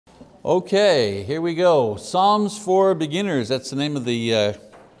Okay, here we go. Psalms for Beginners. That's the name of the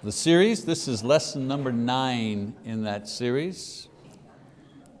series. This is lesson number 9 in that series.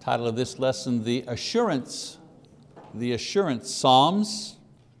 Title of this lesson, The Assurance Psalms.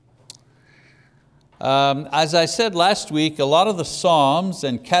 As I said last week, a lot of the Psalms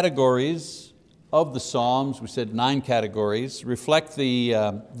and categories of the Psalms, we said 9 categories, reflect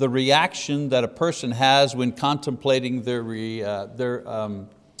the reaction that a person has when contemplating their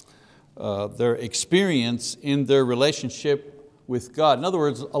experience in their relationship with God. In other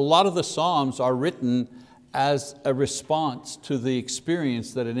words, a lot of the Psalms are written as a response to the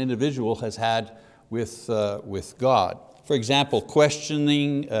experience that an individual has had with God. For example,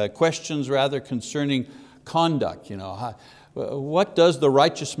 questions concerning conduct. What does the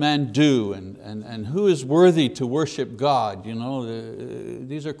righteous man do, and who is worthy to worship God?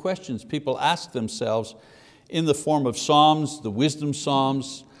 These are questions people ask themselves in the form of Psalms, the wisdom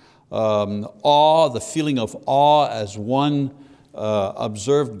Psalms, awe, the feeling of awe as one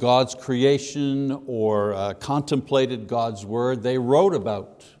observed God's creation or contemplated God's word. They wrote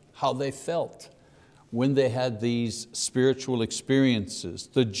about how they felt when they had these spiritual experiences.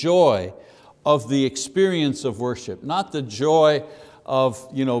 The joy of the experience of worship, not the joy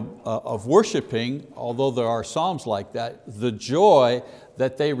of worshiping, although there are Psalms like that, the joy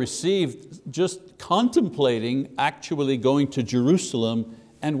that they received just contemplating actually going to Jerusalem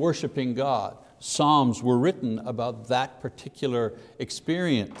and worshiping God. Psalms were written about that particular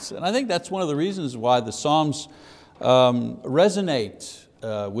experience. And I think that's one of the reasons why the Psalms resonate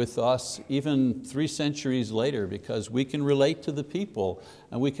with us even 3 centuries later, because we can relate to the people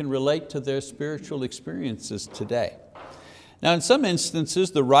and we can relate to their spiritual experiences today. Now, in some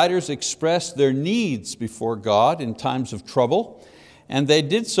instances, the writers expressed their needs before God in times of trouble, and they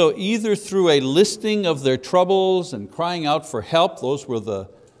did so either through a listing of their troubles and crying out for help. Those were the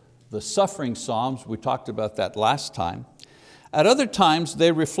suffering Psalms. We talked about that last time. At other times,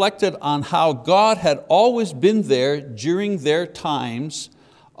 they reflected on how God had always been there during their times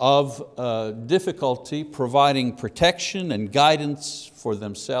of difficulty, providing protection and guidance for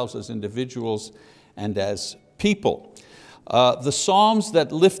themselves as individuals and as people. The Psalms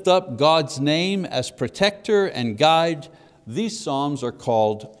that lift up God's name as protector and guide, these Psalms are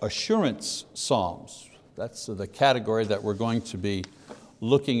called assurance Psalms. That's the category that we're going to be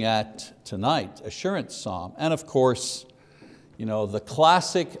looking at tonight, assurance Psalm. And of course, the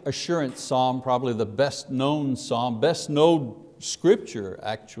classic assurance Psalm, probably the best known Psalm, best known scripture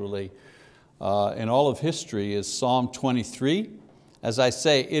actually in all of history is Psalm 23. As I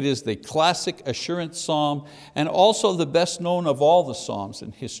say, it is the classic assurance Psalm and also the best known of all the Psalms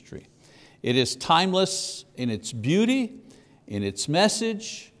in history. It is timeless in its beauty, in its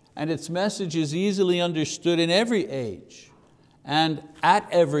message, and its message is easily understood in every age and at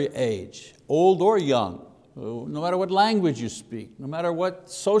every age, old or young, no matter what language you speak, no matter what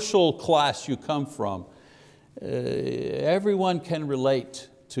social class you come from, everyone can relate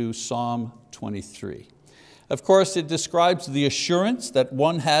to Psalm 23. Of course, it describes the assurance that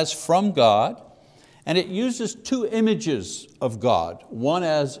one has from God, and it uses 2 images of God, one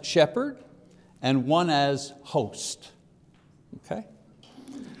as shepherd and one as host. Okay?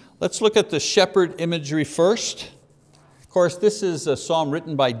 Let's look at the shepherd imagery first. Of course, this is a psalm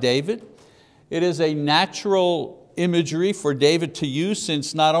written by David. It is a natural imagery for David to use,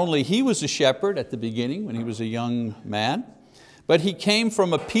 since not only he was a shepherd at the beginning when he was a young man, but he came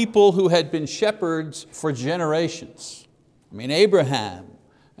from a people who had been shepherds for generations. Abraham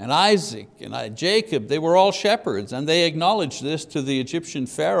and Isaac and Jacob, they were all shepherds, and they acknowledged this to the Egyptian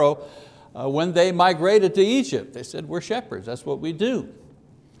Pharaoh when they migrated to Egypt. They said, we're shepherds, that's what we do.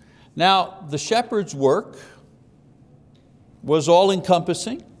 Now, the shepherd's work was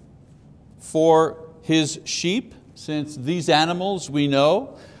all-encompassing for his sheep, since these animals, we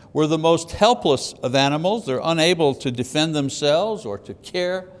know, were the most helpless of animals. They're unable to defend themselves or to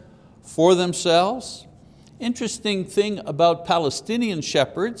care for themselves. Interesting thing about Palestinian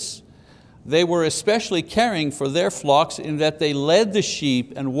shepherds, they were especially caring for their flocks in that they led the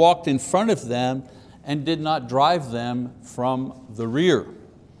sheep and walked in front of them and did not drive them from the rear.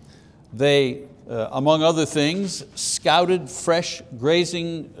 They, among other things, scouted fresh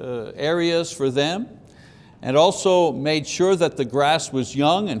grazing areas for them, and also made sure that the grass was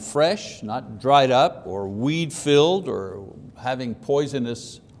young and fresh, not dried up or weed-filled or having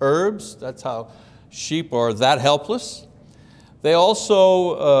poisonous herbs. That's how sheep are that helpless. They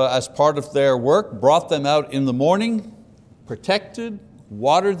also, as part of their work, brought them out in the morning, protected,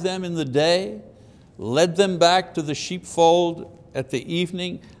 watered them in the day, led them back to the sheepfold at the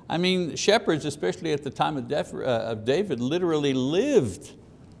evening. I mean, shepherds, especially at the time of David, literally lived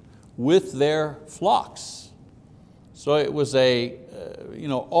with their flocks. So it was a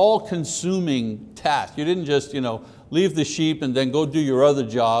all-consuming task. You didn't just leave the sheep and then go do your other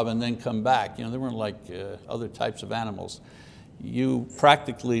job and then come back. They weren't like other types of animals. You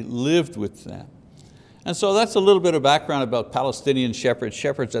practically lived with them. And so that's a little bit of background about Palestinian shepherds.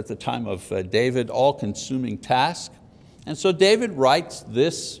 Shepherds at the time of David, all-consuming task. And so David writes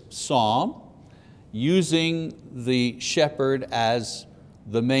this psalm using the shepherd as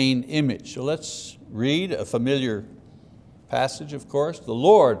the main image. So let's read a familiar passage, of course. The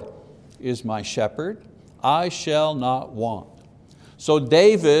Lord is my shepherd, I shall not want. So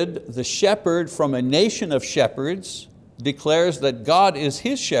David, the shepherd from a nation of shepherds, declares that God is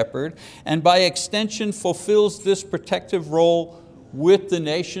his shepherd, and by extension fulfills this protective role with the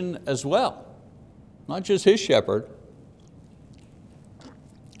nation as well. Not just his shepherd,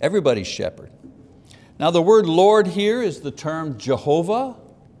 everybody's shepherd. Now the word Lord here is the term Jehovah,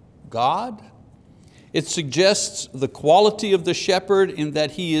 God. It suggests the quality of the shepherd in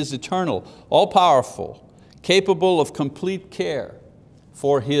that he is eternal, all-powerful, capable of complete care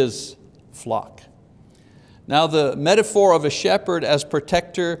for his flock. Now the metaphor of a shepherd as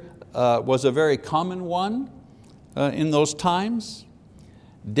protector was a very common one in those times.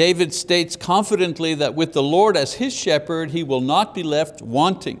 David states confidently that with the Lord as his shepherd, he will not be left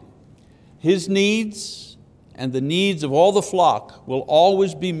wanting. His needs and the needs of all the flock will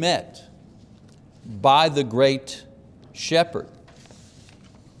always be met by the great shepherd.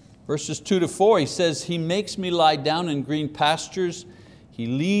 Verses 2-4, he says, he makes me lie down in green pastures. He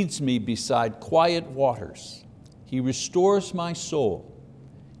leads me beside quiet waters. He restores my soul.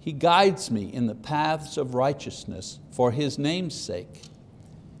 He guides me in the paths of righteousness for His name's sake.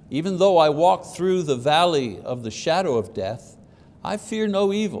 Even though I walk through the valley of the shadow of death, I fear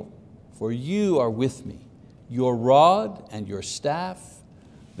no evil, for You are with me. Your rod and Your staff,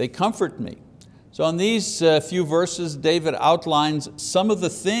 they comfort me. So in these few verses, David outlines some of the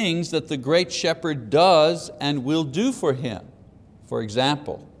things that the great shepherd does and will do for him. For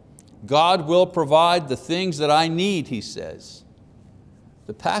example, God will provide the things that I need, he says.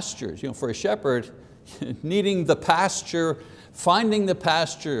 The pastures, for a shepherd, needing the pasture, finding the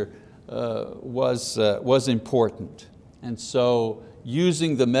pasture was important. And so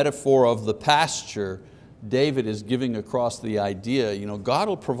using the metaphor of the pasture, David is giving across the idea, God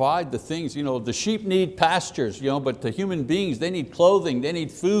will provide the things, the sheep need pastures, but the human beings, they need clothing, they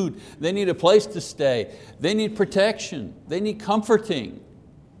need food, they need a place to stay, they need protection, they need comforting.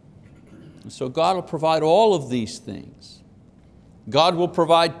 And so God will provide all of these things. God will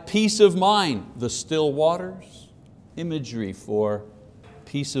provide peace of mind, the still waters, imagery for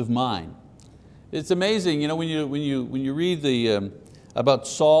peace of mind. It's amazing, when you read about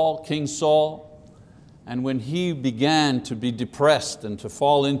Saul, King Saul, and when he began to be depressed and to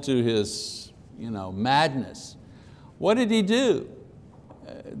fall into his madness, what did he do?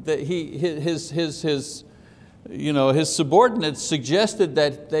 His subordinates suggested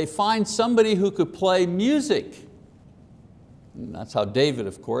that they find somebody who could play music. And that's how David,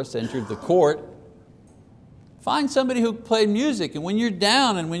 of course, entered the court. Find somebody who played music, and when you're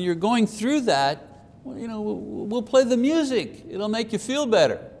down and when you're going through that, we'll play the music. It'll make you feel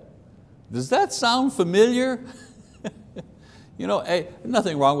better. Does that sound familiar?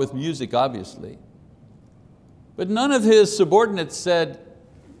 Nothing wrong with music, obviously. But none of his subordinates said,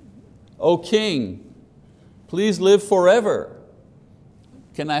 "O king, please live forever.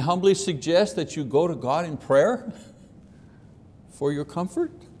 Can I humbly suggest that you go to God in prayer for your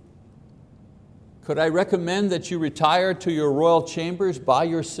comfort? Could I recommend that you retire to your royal chambers by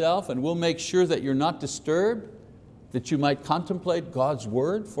yourself and we'll make sure that you're not disturbed, that you might contemplate God's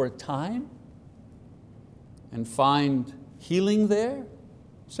word for a time and find healing there?"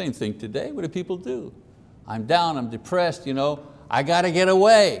 Same thing today. What do people do? I'm down, I'm depressed, I got to get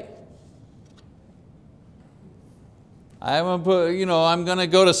away. I'm going to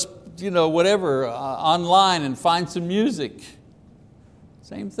go to whatever, online and find some music.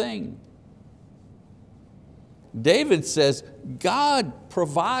 Same thing. David says, God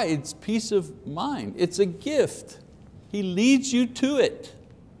provides peace of mind. It's a gift. He leads you to it.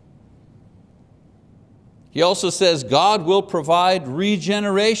 He also says God will provide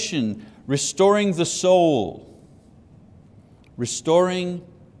regeneration, restoring the soul, restoring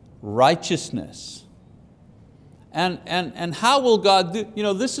righteousness. And how will God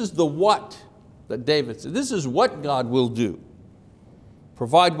do? This is the what that David said. This is what God will do.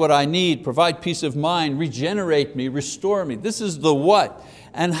 Provide what I need, provide peace of mind, regenerate me, restore me. This is the what.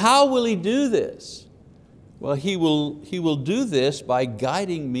 And how will He do this? Well, He will do this by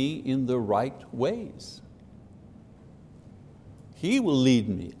guiding me in the right ways. He will lead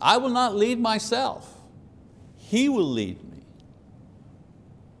me. I will not lead myself. He will lead me.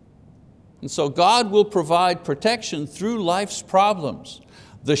 And so God will provide protection through life's problems.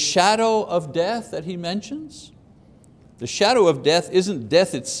 The shadow of death that he mentions, the shadow of death isn't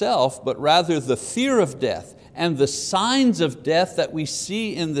death itself, but rather the fear of death and the signs of death that we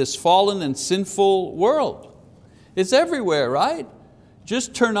see in this fallen and sinful world. It's everywhere, right?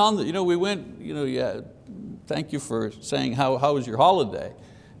 Just turn on we went, yeah, thank you for saying how was your holiday?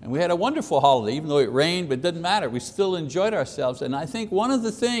 And we had a wonderful holiday, even though it rained, but it didn't matter. We still enjoyed ourselves. And I think one of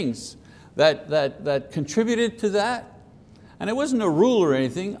the things that contributed to that, and it wasn't a rule or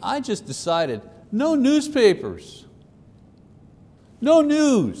anything, I just decided, no newspapers, no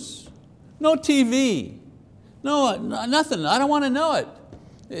news, no TV, no, nothing, I don't want to know it.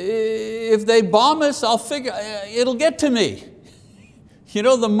 If they bomb us, I'll figure, it'll get to me.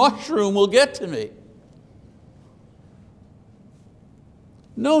 The mushroom will get to me.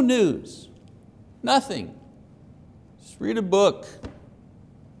 No news, nothing. Just read a book.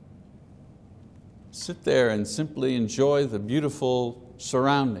 Sit there and simply enjoy the beautiful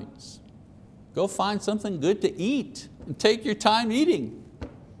surroundings. Go find something good to eat and take your time eating.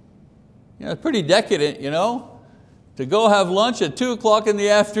 It's pretty decadent, to go have lunch at 2 o'clock in the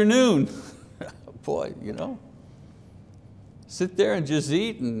afternoon. Boy, sit there and just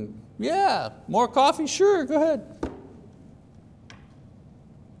eat and yeah, more coffee, sure, go ahead.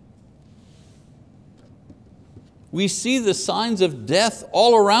 We see the signs of death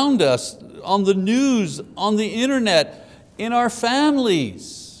all around us, on the news, on the internet, in our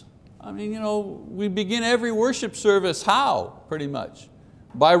families. I mean, we begin every worship service, how, pretty much?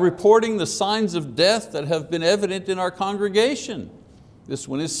 By reporting the signs of death that have been evident in our congregation. This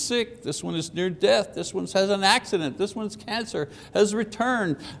one is sick, this one is near death, this one has an accident, this one's cancer, has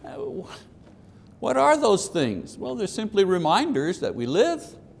returned. What are those things? Well, they're simply reminders that we live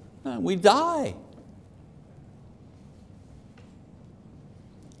and we die.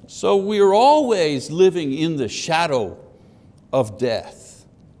 So we are always living in the shadow of death.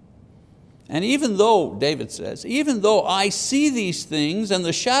 And even though, David says, even though I see these things and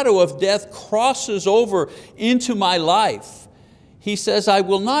the shadow of death crosses over into my life, he says, I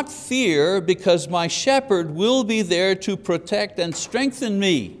will not fear because my shepherd will be there to protect and strengthen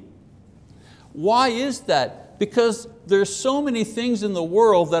me. Why is that? Because there's so many things in the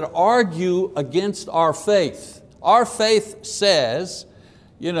world that argue against our faith. Our faith says,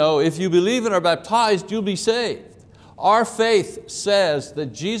 if you believe and are baptized, you'll be saved. Our faith says that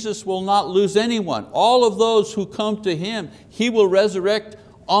Jesus will not lose anyone. All of those who come to Him, He will resurrect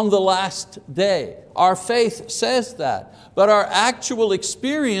on the last day. Our faith says that. But our actual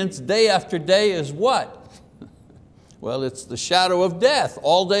experience day after day is what? Well, it's the shadow of death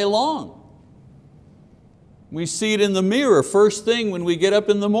all day long. We see it in the mirror first thing when we get up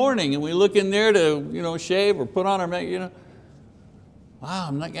in the morning and we look in there to shave or put on our makeup. Wow,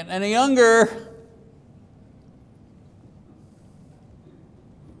 I'm not getting any younger.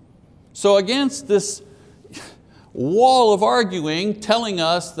 So against this wall of arguing telling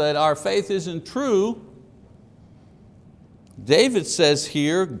us that our faith isn't true, David says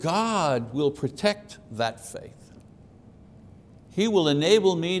here, God will protect that faith. He will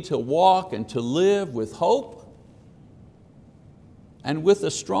enable me to walk and to live with hope and with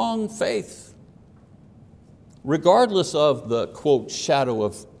a strong faith, regardless of the, quote, shadow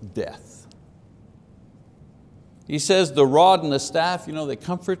of death. He says the rod and the staff, they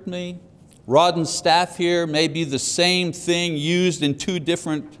comfort me. Rod and staff here may be the same thing used in two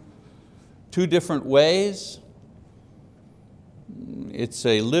different ways. It's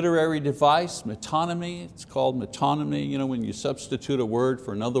a literary device, metonymy. It's called metonymy, when you substitute a word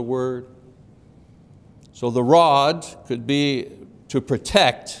for another word. So the rod could be to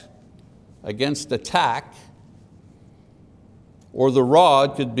protect against attack, or the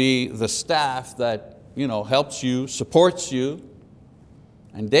rod could be the staff that helps you, supports you.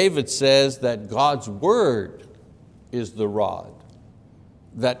 And David says that God's word is the rod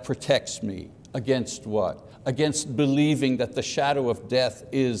that protects me against what? Against believing that the shadow of death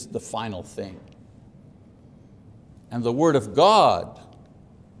is the final thing. And the word of God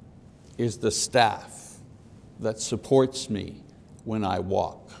is the staff that supports me when I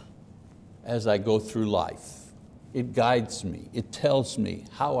walk, as I go through life. It guides me, it tells me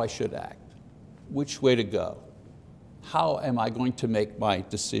how I should act, which way to go. How am I going to make my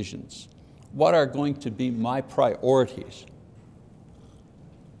decisions? What are going to be my priorities?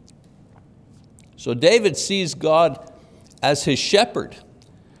 So David sees God as his shepherd,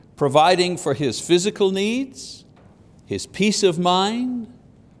 providing for his physical needs, his peace of mind,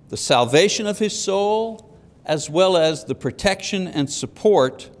 the salvation of his soul, as well as the protection and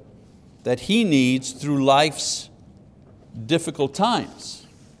support that he needs through life's difficult times.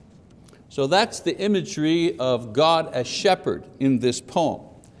 So that's the imagery of God as shepherd in this poem.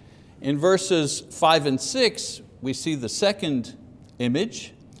 In verses 5 and 6, we see the second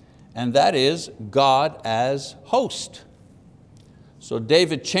image, and that is God as host. So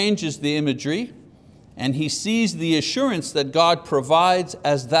David changes the imagery, and he sees the assurance that God provides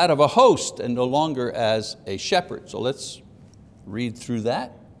as that of a host and no longer as a shepherd. So let's read through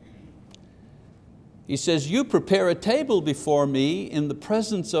that. He says, you prepare a table before me in the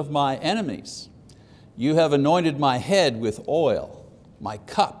presence of my enemies. You have anointed my head with oil. My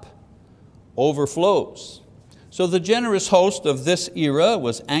cup overflows. So the generous host of this era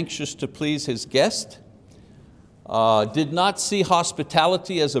was anxious to please his guest, did not see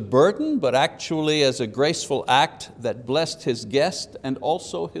hospitality as a burden, but actually as a graceful act that blessed his guest and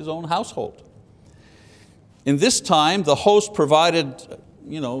also his own household. In this time, the host provided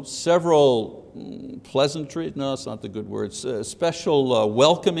several pleasantries, no, it's not the good words, special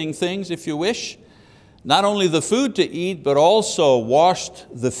welcoming things, if you wish. Not only the food to eat, but also washed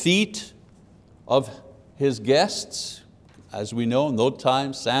the feet of his guests. As we know, in those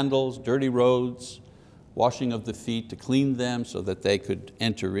times, sandals, dirty roads, washing of the feet to clean them so that they could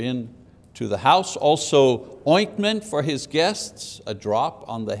enter in to the house. Also ointment for his guests, a drop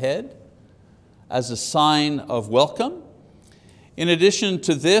on the head as a sign of welcome. In addition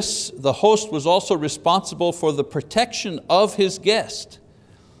to this, the host was also responsible for the protection of his guest.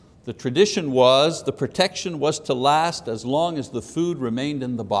 The tradition was the protection was to last as long as the food remained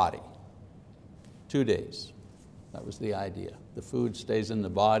in the body. 2 days, that was the idea. The food stays in the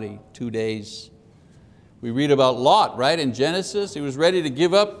body 2 days. We read about Lot, right, in Genesis. He was ready to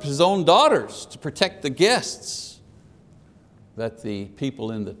give up his own daughters to protect the guests that the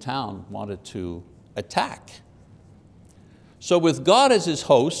people in the town wanted to attack. So with God as his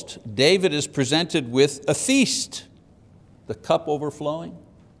host, David is presented with a feast, the cup overflowing,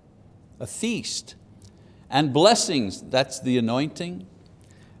 a feast, and blessings, that's the anointing,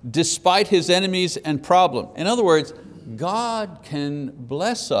 despite his enemies and problem. In other words, God can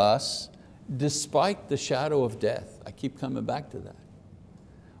bless us despite the shadow of death. I keep coming back to that.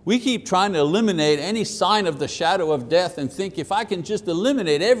 We keep trying to eliminate any sign of the shadow of death and think if I can just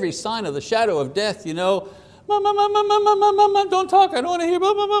eliminate every sign of the shadow of death, don't talk, I don't want to hear,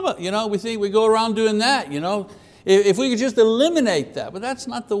 we think we go around doing that. If we could just eliminate that, but that's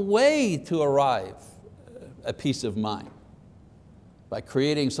not the way to arrive at peace of mind. By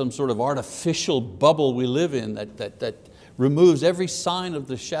creating some sort of artificial bubble we live in that removes every sign of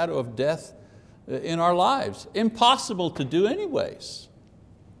the shadow of death in our lives. Impossible to do anyways.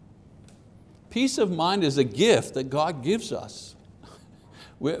 Peace of mind is a gift that God gives us.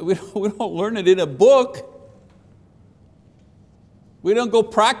 We don't learn it in a book. We don't go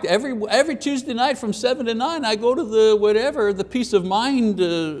practice. Every Tuesday night from 7 to 9, I go to the Peace of Mind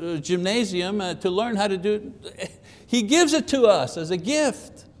gymnasium to learn how to do it. He gives it to us as a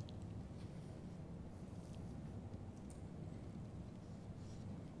gift.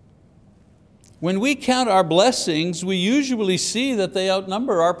 When we count our blessings, we usually see that they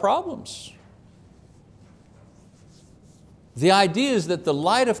outnumber our problems. The idea is that the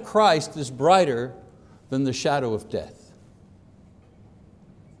light of Christ is brighter than the shadow of death.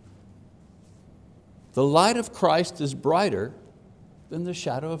 The light of Christ is brighter than the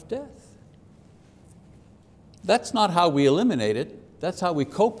shadow of death. That's not how we eliminate it, that's how we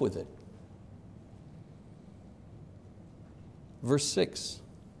cope with it. Verse 6.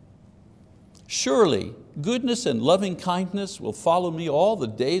 Surely goodness and loving kindness will follow me all the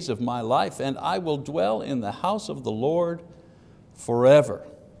days of my life, and I will dwell in the house of the Lord forever.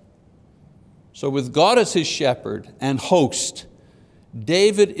 So with God as his shepherd and host,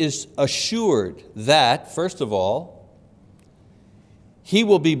 David is assured that, first of all, he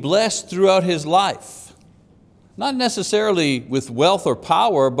will be blessed throughout his life. Not necessarily with wealth or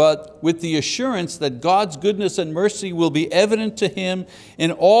power, but with the assurance that God's goodness and mercy will be evident to him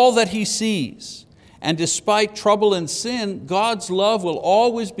in all that he sees. And despite trouble and sin, God's love will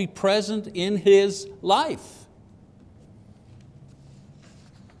always be present in his life.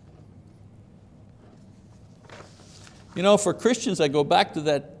 For Christians, I go back to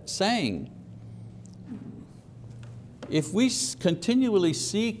that saying, if we continually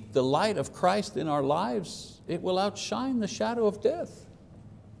seek the light of Christ in our lives, it will outshine the shadow of death.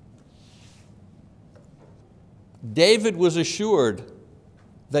 David was assured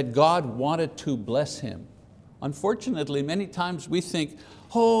that God wanted to bless him. Unfortunately, many times we think,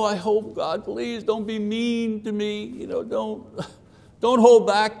 oh, I hope God, please don't be mean to me. Don't hold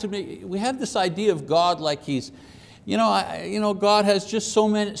back to me. We have this idea of God like He's, God has just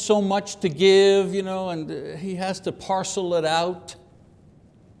so much to give, and He has to parcel it out.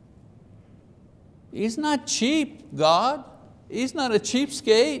 He's not cheap, God. He's not a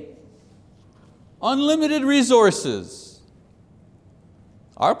cheapskate. Unlimited resources.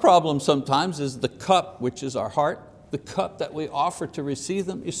 Our problem sometimes is the cup, which is our heart. The cup that we offer to receive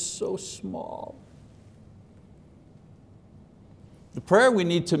them is so small. The prayer we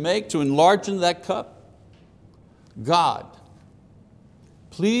need to make to enlarge in that cup, God,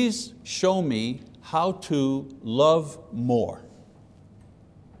 please show me how to love more.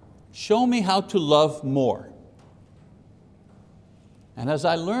 Show me how to love more. And as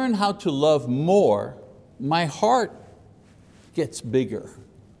I learn how to love more, my heart gets bigger.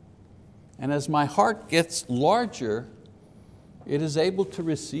 And as my heart gets larger, it is able to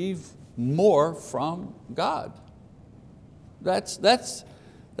receive more from God. That's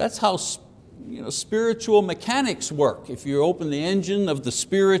how spiritual mechanics work. If you open the engine of the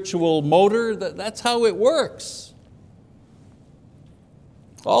spiritual motor, that's how it works.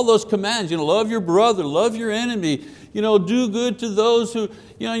 All those commands, love your brother, love your enemy, do good to those who,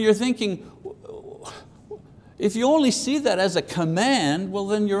 you're thinking, if you only see that as a command, well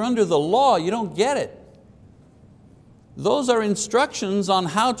then you're under the law, you don't get it. Those are instructions on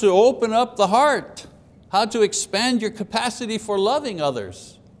how to open up the heart, how to expand your capacity for loving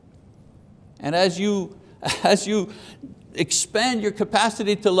others. And as you expand your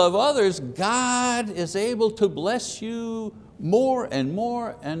capacity to love others, God is able to bless you more and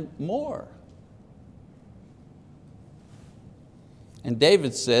more and more. And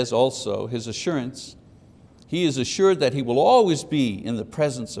David says also, his assurance, he is assured that he will always be in the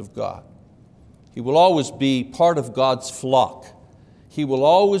presence of God. He will always be part of God's flock. He will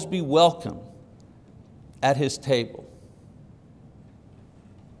always be welcome at His table.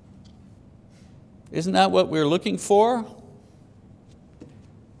 Isn't that what we're looking for?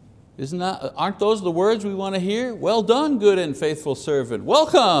 Aren't those the words we want to hear? Well done, good and faithful servant.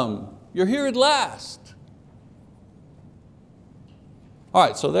 Welcome, you're here at last. All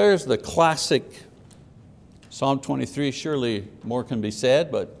right, so there's the classic Psalm 23. Surely more can be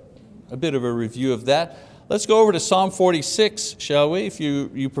said, but a bit of a review of that. Let's go over to Psalm 46, shall we? If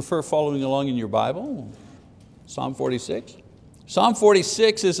you prefer following along in your Bible. Psalm 46. Psalm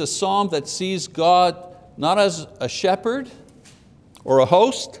 46 is a psalm that sees God not as a shepherd or a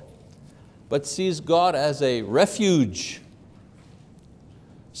host, but sees God as a refuge.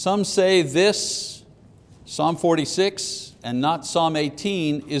 Some say this, Psalm 46 and not Psalm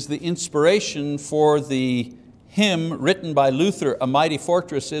 18, is the inspiration for the hymn written by Luther, "A Mighty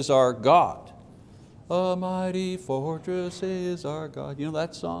Fortress is Our God." A mighty fortress is our God. You know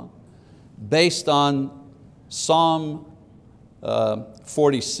that song? Based on Psalm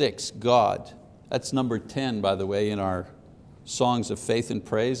 46, God. That's number 10, by the way, in our Songs of Faith and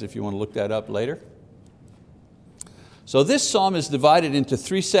Praise, if you want to look that up later. So this psalm is divided into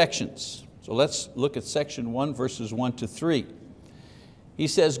 3 sections. So let's look at section 1, verses 1 to 3. He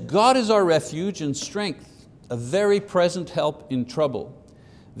says, God is our refuge and strength, a very present help in trouble.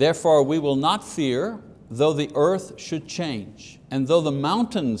 Therefore we will not fear, though the earth should change, and though the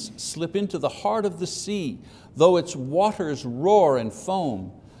mountains slip into the heart of the sea, though its waters roar and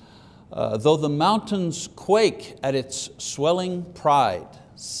foam, though the mountains quake at its swelling pride.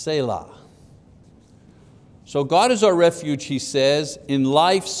 Selah. So God is our refuge, he says, in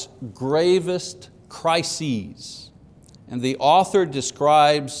life's gravest crises. And the author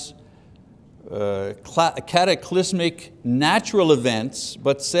describes cataclysmic natural events,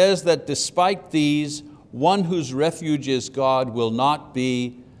 but says that despite these, one whose refuge is God will not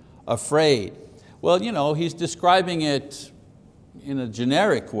be afraid. Well, he's describing it in a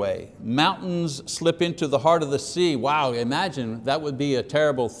generic way. Mountains slip into the heart of the sea. Wow, imagine, that would be a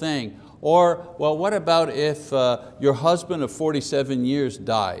terrible thing. Or, well, what about if your husband of 47 years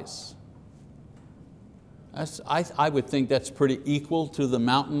dies? I would think that's pretty equal to the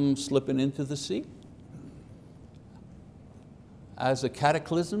mountain slipping into the sea as a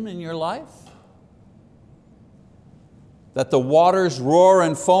cataclysm in your life. That the waters roar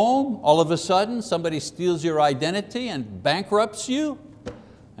and foam, all of a sudden somebody steals your identity and bankrupts you,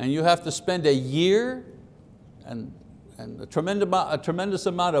 and you have to spend a year and a tremendous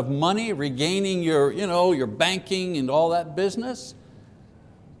amount of money regaining your banking and all that business.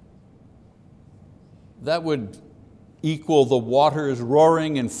 That would equal the waters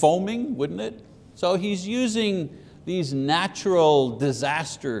roaring and foaming, wouldn't it? So he's using these natural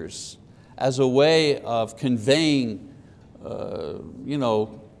disasters as a way of conveying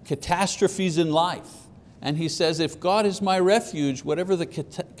catastrophes in life. And he says, if God is my refuge, whatever the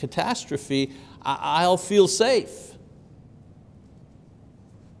catastrophe, I'll feel safe.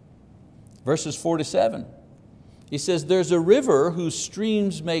 Verses 4 to 7. He says, there's a river whose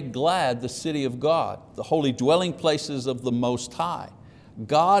streams make glad the city of God, the holy dwelling places of the Most High.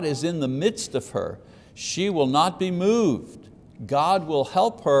 God is in the midst of her. She will not be moved. God will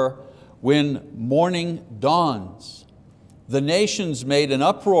help her when morning dawns. The nations made an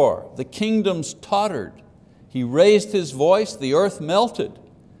uproar. The kingdoms tottered. He raised His voice. The earth melted.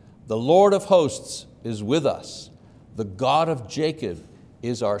 The Lord of hosts is with us. The God of Jacob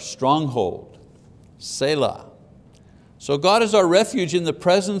is our stronghold. Selah. So God is our refuge in the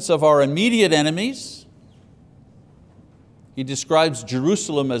presence of our immediate enemies. He describes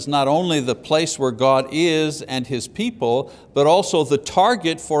Jerusalem as not only the place where God is and His people, but also the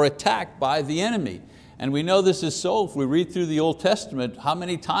target for attack by the enemy. And we know this is so if we read through the Old Testament. How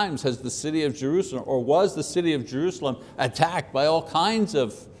many times has the city of Jerusalem, or was the city of Jerusalem, attacked by all kinds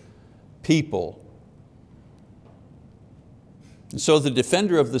of people? And so the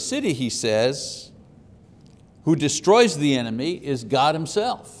defender of the city, he says, who destroys the enemy is God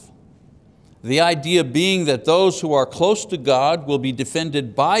Himself. The idea being that those who are close to God will be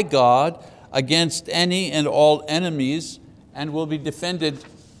defended by God against any and all enemies and will be defended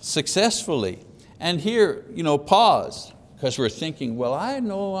successfully. And here, pause, because we're thinking, well,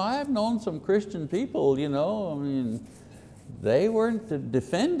 I've known some Christian people, they weren't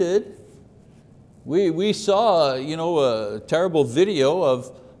defended. We saw a terrible video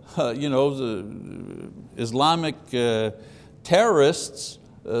of the Islamic terrorists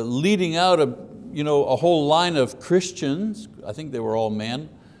leading out a whole line of Christians. I think they were all men.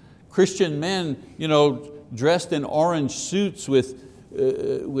 Christian men dressed in orange suits with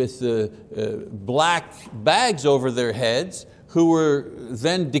black bags over their heads, who were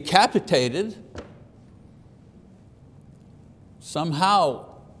then decapitated. Somehow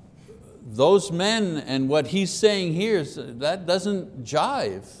those men and what he's saying here, that doesn't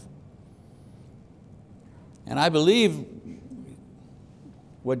jive. And I believe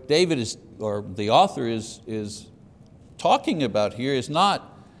what David is, or the author is talking about here is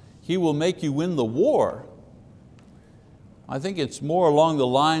not, He will make you win the war. I think it's more along the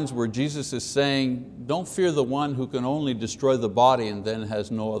lines where Jesus is saying, don't fear the one who can only destroy the body and then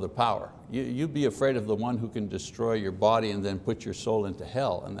has no other power. You be afraid of the one who can destroy your body and then put your soul into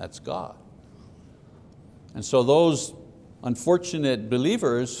hell, and that's God. And so those unfortunate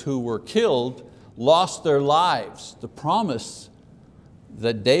believers who were killed lost their lives. The promise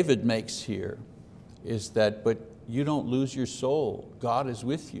that David makes here is that, but you don't lose your soul. God is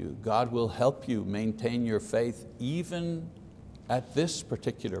with you. God will help you maintain your faith even at this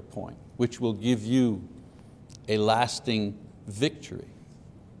particular point, which will give you a lasting victory.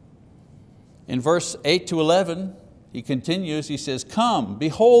 In verse 8 to 11, he continues, he says, come,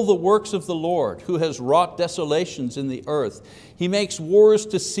 behold the works of the Lord, who has wrought desolations in the earth. He makes wars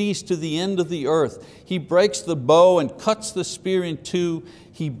to cease to the end of the earth. He breaks the bow and cuts the spear in two.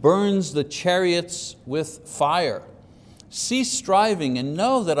 He burns the chariots with fire. Cease striving and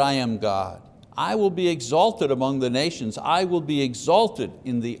know that I am God. I will be exalted among the nations. I will be exalted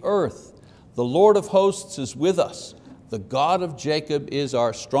in the earth. The Lord of hosts is with us. The God of Jacob is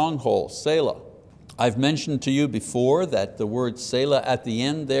our stronghold. Selah. I've mentioned to you before that the word Selah at the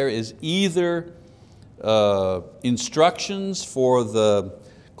end there is either instructions for the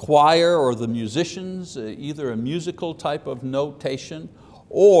choir or the musicians, either a musical type of notation,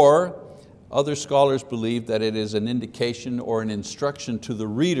 or other scholars believe that it is an indication or an instruction to the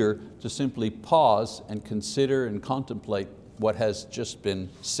reader to simply pause and consider and contemplate what has just been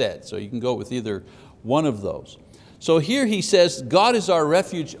said. So you can go with either one of those. So here he says, God is our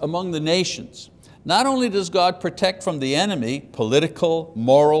refuge among the nations. Not only does God protect from the enemy, political,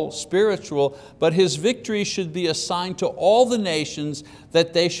 moral, spiritual, but His victory should be assigned to all the nations,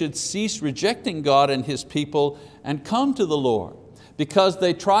 that they should cease rejecting God and His people and come to the Lord. Because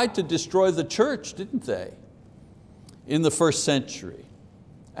they tried to destroy the church, didn't they? In the first century,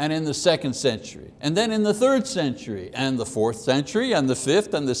 and in the second century, and then in the third century, and the fourth century, and the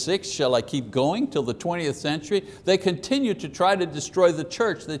fifth, and the sixth. Shall I keep going till the 20th century? They continue to try to destroy the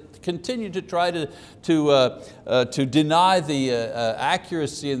church. They continue to try to deny the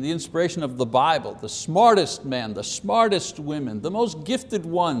accuracy and the inspiration of the Bible. The smartest men, the smartest women, the most gifted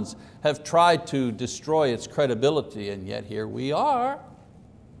ones have tried to destroy its credibility, and yet here we are,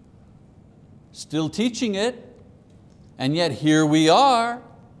 still teaching it, and yet here we are,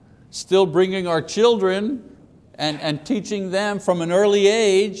 still bringing our children and teaching them from an early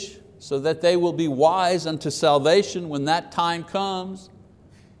age so that they will be wise unto salvation when that time comes.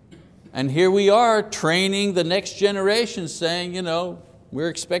 And here we are training the next generation, saying, we're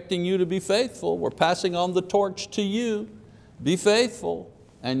expecting you to be faithful. We're passing on the torch to you. Be faithful.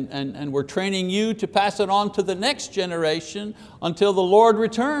 And we're training you to pass it on to the next generation until the Lord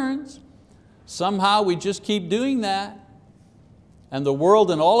returns. Somehow we just keep doing that. And the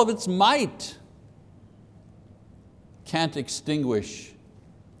world in all of its might can't extinguish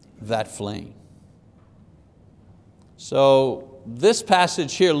that flame. So this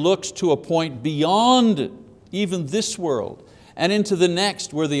passage here looks to a point beyond even this world and into the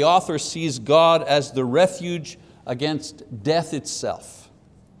next, where the author sees God as the refuge against death itself.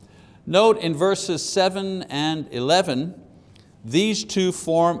 Note in verses 7 and 11, these two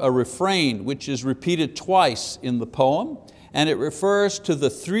form a refrain which is repeated twice in the poem, and it refers to the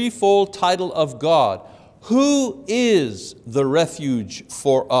threefold title of God. Who is the refuge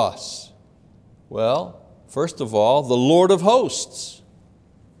for us? Well, first of all, the Lord of hosts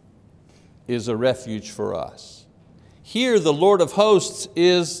is a refuge for us. Here, the Lord of hosts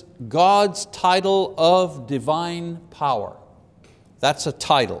is God's title of divine power. That's a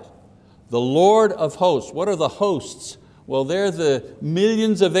title. The Lord of hosts. What are the hosts? Well, they're the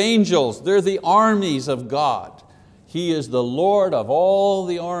millions of angels. They're the armies of God. He is the Lord of all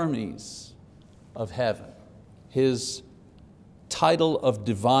the armies of heaven. His title of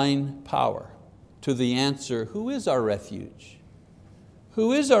divine power. To the answer, who is our refuge?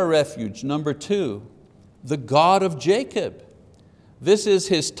 Who is our refuge? Number two, the God of Jacob. This is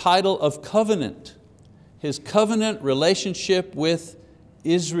His title of covenant. His covenant relationship with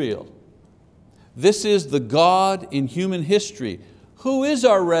Israel. This is the God in human history. Who is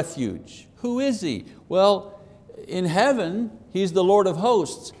our refuge? Who is He? Well, in heaven, He's the Lord of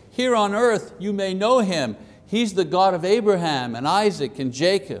hosts. Here on earth, you may know Him. He's the God of Abraham and Isaac and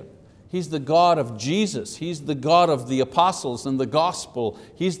Jacob. He's the God of Jesus. He's the God of the apostles and the gospel.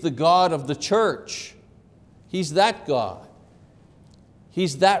 He's the God of the church. He's that God.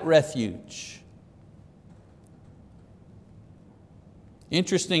 He's that refuge.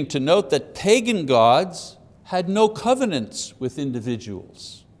 Interesting to note that pagan gods had no covenants with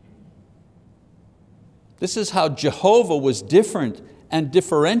individuals. This is how Jehovah was different and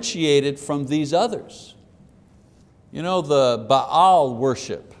differentiated from these others. The Baal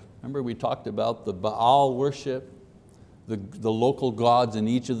worship. Remember we talked about the Baal worship, the local gods in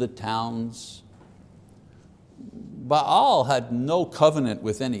each of the towns. Baal had no covenant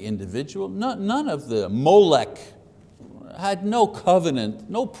with any individual. None of the Molech had no covenant,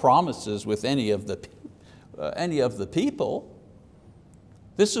 no promises with any of the people.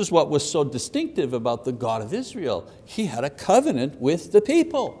 This is what was so distinctive about the God of Israel. He had a covenant with the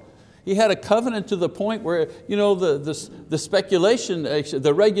people. He had a covenant to the point where the speculation,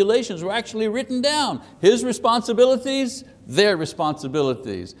 the regulations were actually written down. His responsibilities, their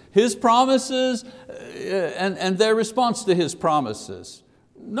responsibilities. His promises and their response to His promises.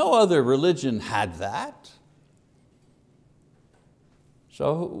 No other religion had that.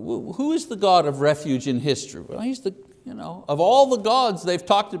 So who is the God of refuge in history? Well, He's the, of all the gods they've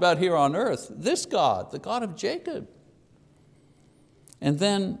talked about here on earth, this God, the God of Jacob. And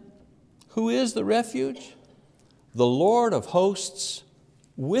then, who is the refuge? The Lord of hosts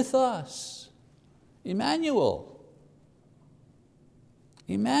with us. Emmanuel.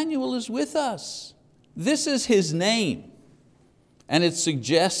 Emmanuel is with us. This is His name, and it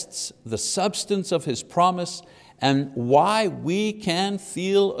suggests the substance of His promise and why we can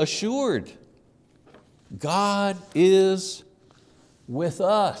feel assured. God is with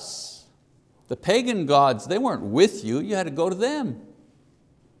us. The pagan gods, they weren't with you. You had to go to them.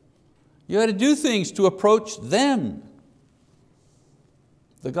 You had to do things to approach them.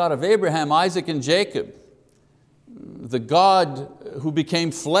 The God of Abraham, Isaac, and Jacob, the God who became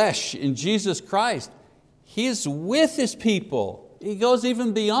flesh in Jesus Christ, He is with His people. He goes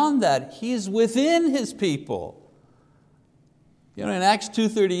even beyond that. He is within His people. In Acts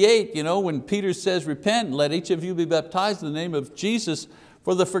 2:38, when Peter says, repent and let each of you be baptized in the name of Jesus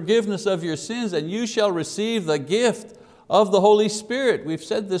for the forgiveness of your sins, and you shall receive the gift of the Holy Spirit. We've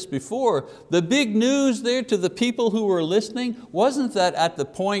said this before. The big news there to the people who were listening wasn't that at the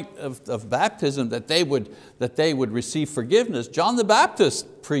point of baptism that they would receive forgiveness. John the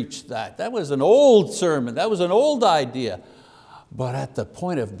Baptist preached that. That was an old sermon. That was an old idea. But at the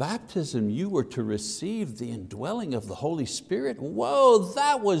point of baptism, you were to receive the indwelling of the Holy Spirit. Whoa,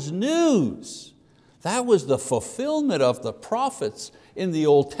 that was news. That was the fulfillment of the prophets in the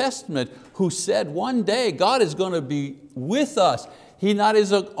Old Testament who said one day God is going to be with us. He not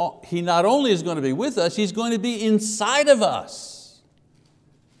only is going to be with us, He's going to be inside of us.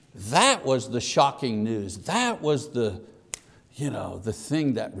 That was the shocking news. That was the the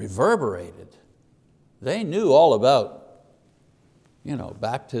thing that reverberated. They knew all about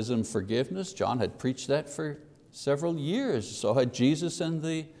baptism, forgiveness. John had preached that for several years. So had Jesus and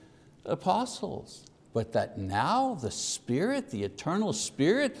the apostles. But that now the Spirit, the eternal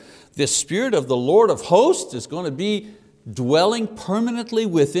Spirit, the Spirit of the Lord of hosts is going to be dwelling permanently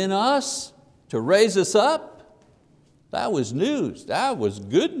within us to raise us up. That was news. That was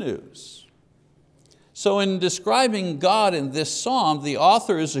good news. So in describing God in this psalm, the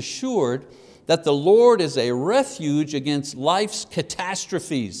author is assured that the Lord is a refuge against life's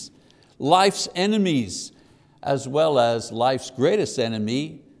catastrophes, life's enemies, as well as life's greatest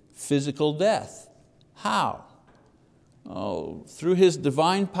enemy, physical death. How? Oh, through His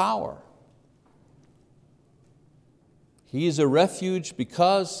divine power. He is a refuge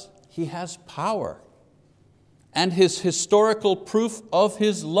because He has power, and His historical proof of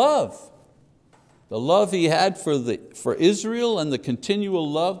His love. The love He had for Israel and the continual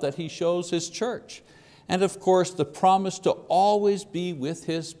love that He shows His church. And of course the promise to always be with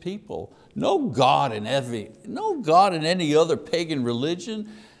His people. No God in any other pagan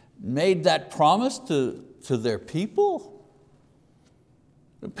religion made that promise to their people.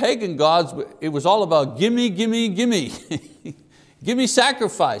 The pagan gods, it was all about gimme, gimme, gimme. Give me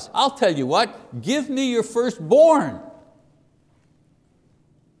sacrifice. I'll tell you what, give me your firstborn.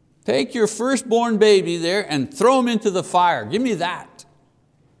 Take your firstborn baby there and throw him into the fire. Give me that.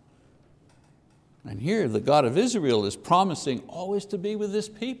 And here the God of Israel is promising always to be with His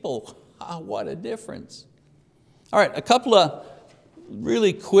people. What a difference. All right, a couple of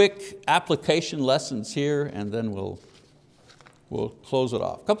really quick application lessons here, and then we'll close it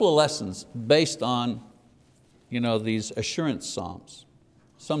off. A couple of lessons based on these assurance psalms.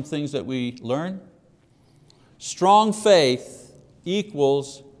 Some things that we learn. Strong faith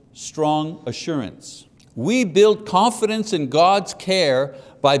equals strong assurance. We build confidence in God's care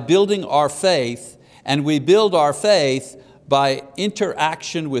by building our faith, and we build our faith by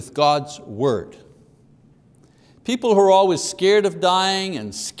interaction with God's word. People who are always scared of dying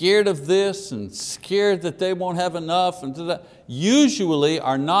and scared of this and scared that they won't have enough and that, usually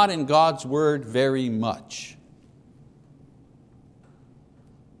are not in God's word very much.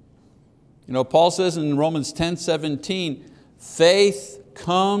 Paul says in Romans 10:17, faith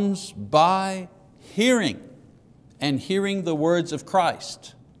comes by hearing, and hearing the words of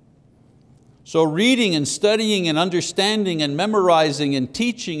Christ. So reading and studying and understanding and memorizing and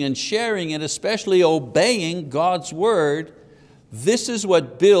teaching and sharing and especially obeying God's word, this is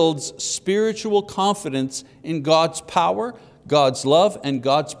what builds spiritual confidence in God's power, God's love, and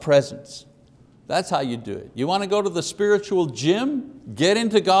God's presence. That's how you do it. You want to go to the spiritual gym? Get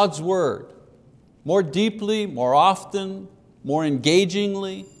into God's word. More deeply, more often, more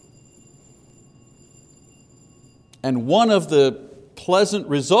engagingly. And one of the pleasant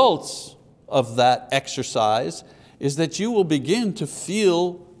results of that exercise is that you will begin to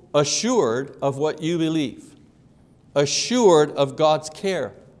feel assured of what you believe, assured of God's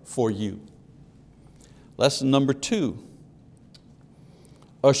care for you. Lesson number 2,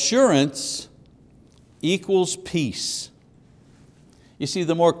 assurance equals peace. You see,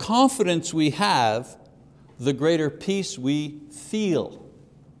 the more confidence we have, the greater peace we feel.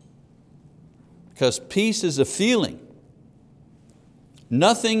 Because peace is a feeling.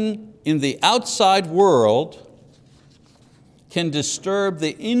 Nothing in the outside world can disturb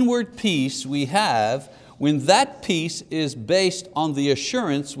the inward peace we have when that peace is based on the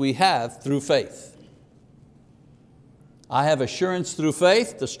assurance we have through faith. I have assurance through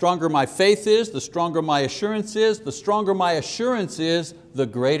faith. The stronger my faith is, the stronger my assurance is. The stronger my assurance is, the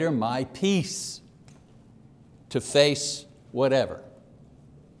greater my peace to face whatever.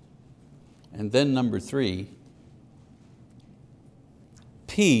 And then number 3,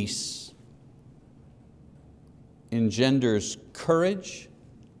 peace engenders courage,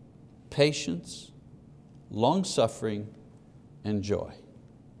 patience, long-suffering, and joy.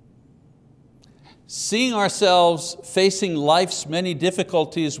 Seeing ourselves facing life's many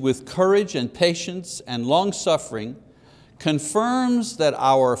difficulties with courage and patience and long-suffering confirms that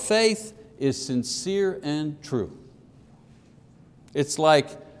our faith is sincere and true. It's like,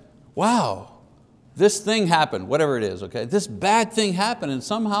 wow, this thing happened, whatever it is, okay? This bad thing happened and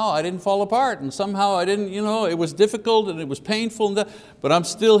somehow I didn't fall apart and somehow I didn't, it was difficult and it was painful, but I'm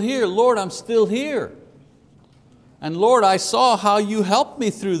still here. Lord, I'm still here. And Lord, I saw how you helped me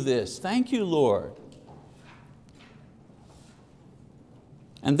through this. Thank you, Lord.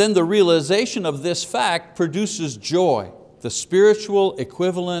 And then the realization of this fact produces joy, the spiritual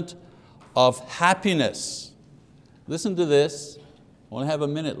equivalent of happiness. Listen to this. I only have a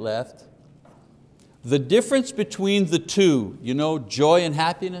minute left. The difference between the two, you know, joy and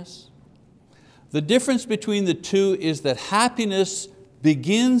happiness? The difference between the two is that happiness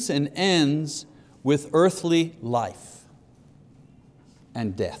begins and ends with earthly life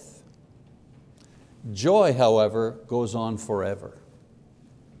and death. Joy, however, goes on forever.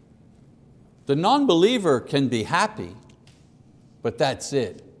 The non-believer can be happy, but that's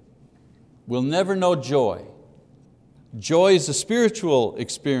it. We'll never know joy. Joy is a spiritual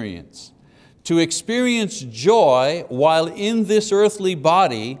experience. To experience joy while in this earthly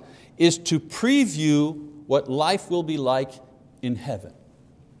body is to preview what life will be like in heaven.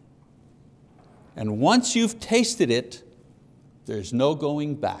 And once you've tasted it, there's no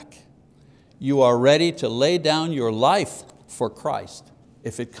going back. You are ready to lay down your life for Christ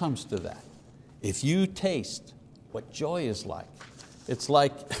if it comes to that. If you taste what joy is like, it's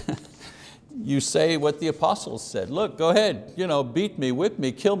like you say what the apostles said. Look, go ahead, beat me, whip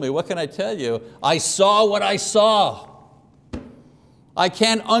me, kill me. What can I tell you? I saw what I saw. I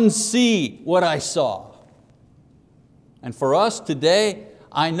can't unsee what I saw. And for us today,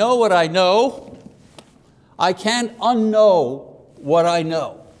 I know what I know. I can't unknow what I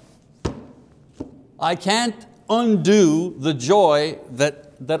know. I can't undo the joy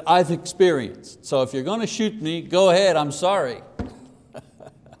that I've experienced. So if you're going to shoot me, go ahead, I'm sorry.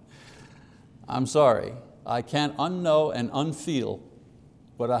 I'm sorry. I can't unknow and unfeel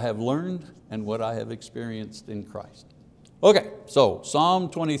what I have learned and what I have experienced in Christ. Okay, so Psalm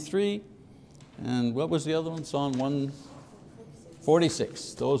 23, and what was the other one? Psalm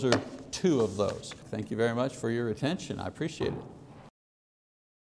 146. Those are two of those. Thank you very much for your attention. I appreciate it.